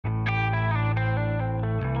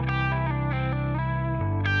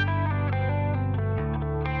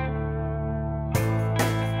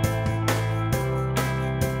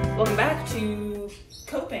to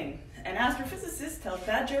coping. An astrophysicist tells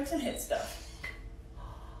bad jokes and hit stuff.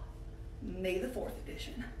 May the 4th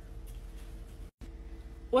edition.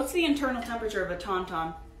 What's the internal temperature of a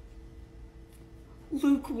tauntaun?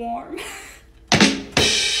 Lukewarm.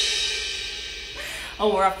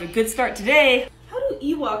 Oh, we're off to a good start today. How do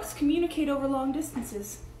Ewoks communicate over long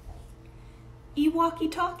distances?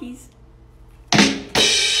 Ewalkie-talkies.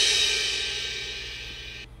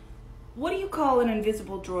 What do you call an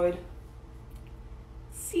invisible droid?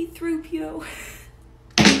 C-3PO.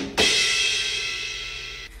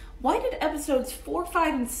 Why did episodes 4,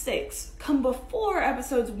 5, and 6 come before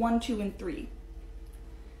episodes 1, 2, and 3?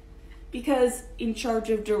 Because in charge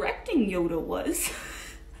of directing Yoda was.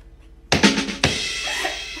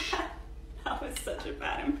 That was such a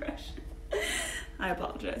bad impression. I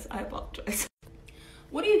apologize.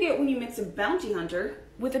 What do you get when you mix a bounty hunter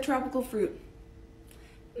with a tropical fruit?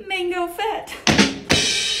 Mango fett.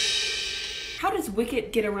 How does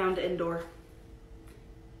Wicket get around Endor?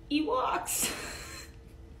 Ewoks.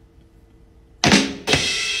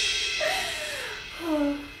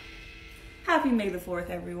 Happy May the 4th,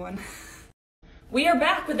 everyone. We are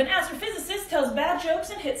back with an astrophysicist tells bad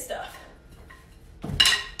jokes and hit stuff.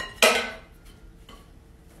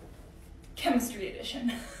 Chemistry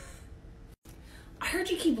edition. I heard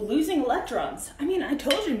you keep losing electrons. I mean, I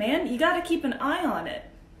told you, man, you gotta keep an eye on it.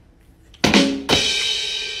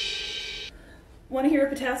 Want to hear a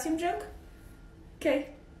potassium joke? Okay.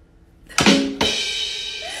 Because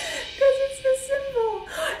it's the symbol.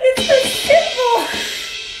 It's the symbol!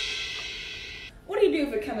 What do you do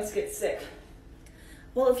if a chemist gets sick?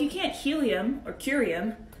 Well, if you can't heal him or cure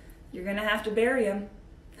him, you're gonna have to bury him.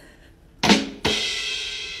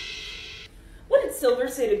 What did Silver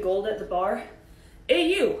say to Gold at the bar?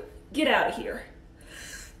 Hey, you, get out of here.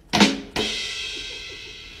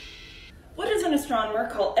 What does an astronomer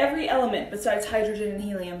call every element besides hydrogen and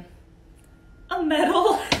helium? A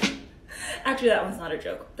metal. Actually, that one's not a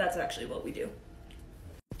joke. That's actually what we do.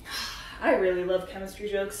 I really love chemistry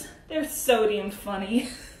jokes. They're so damn funny.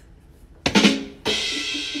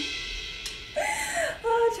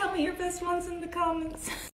 Oh, tell me your best ones in the comments.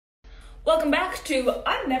 Welcome back to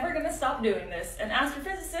I'm Never Gonna Stop Doing This. An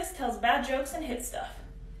astrophysicist tells bad jokes and hit stuff.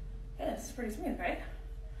 Yeah, this is pretty smooth, right?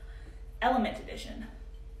 Element edition.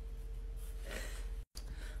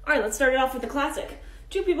 Alright, let's start it off with the classic.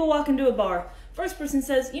 Two people walk into a bar. First person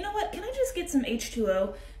says, you know what, can I just get some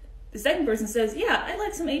H2O? The second person says, yeah, I'd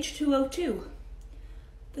like some H2O too.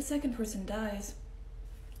 The second person dies.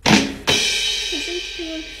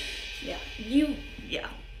 H2O. Yeah.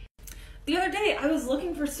 The other day, I was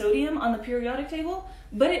looking for sodium on the periodic table,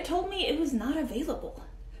 but it told me it was not available.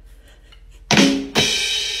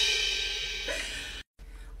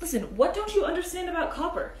 Listen, what don't you understand about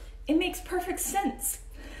copper? It makes perfect sense.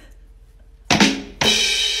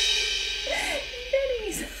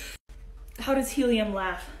 How does helium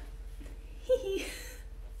laugh?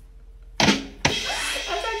 That's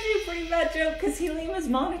actually a pretty bad joke because helium is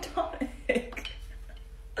monotonic.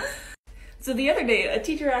 So the other day, a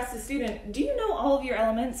teacher asked a student, do you know all of your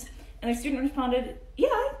elements? And the student responded, yeah,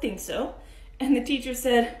 I think so. And the teacher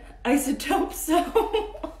said, isotope so.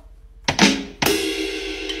 Why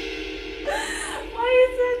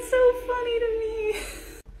is that so funny to me?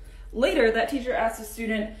 Later, that teacher asked a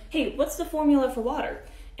student, hey, what's the formula for water?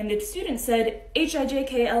 And the student said,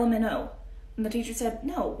 HIJKLMNO. And the teacher said,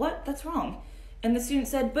 no, what? That's wrong. And the student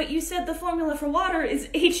said, but you said the formula for water is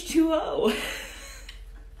H2O.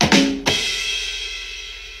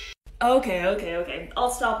 Okay. I'll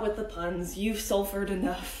stop with the puns. You've sulfured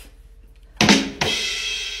enough.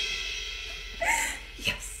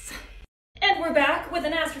 Yes. And we're back with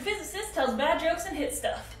an astrophysicist tells bad jokes and hit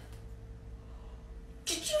stuff.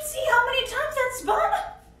 Did you see how many times that spun?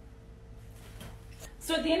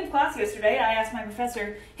 So at the end of class yesterday, I asked my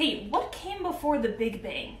professor, hey, what came before the Big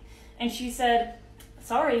Bang? And she said,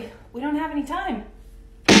 sorry, we don't have any time.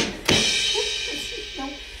 No,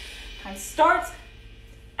 time starts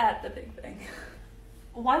at the Big Bang.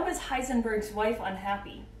 Why was Heisenberg's wife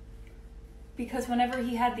unhappy? Because whenever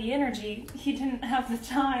he had the energy, he didn't have the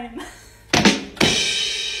time.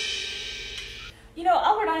 You know,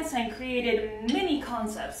 Albert Einstein created many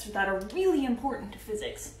concepts that are really important to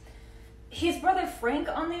physics. His brother Frank,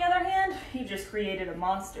 on the other hand, he just created a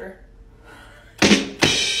monster. I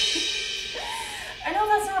know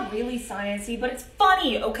that's not really sciencey, but it's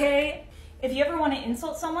funny, okay? If you ever want to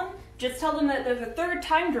insult someone, just tell them that they're the third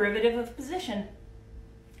time derivative of position.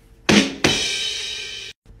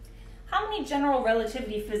 How many general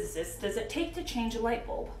relativity physicists does it take to change a light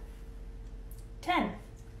bulb? 10.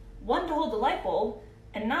 1 to hold the light bulb,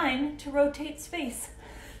 and 9 to rotate space.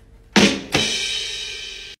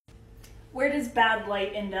 Where does bad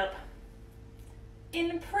light end up?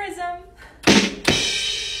 In prism.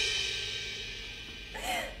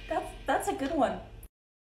 That's a good one.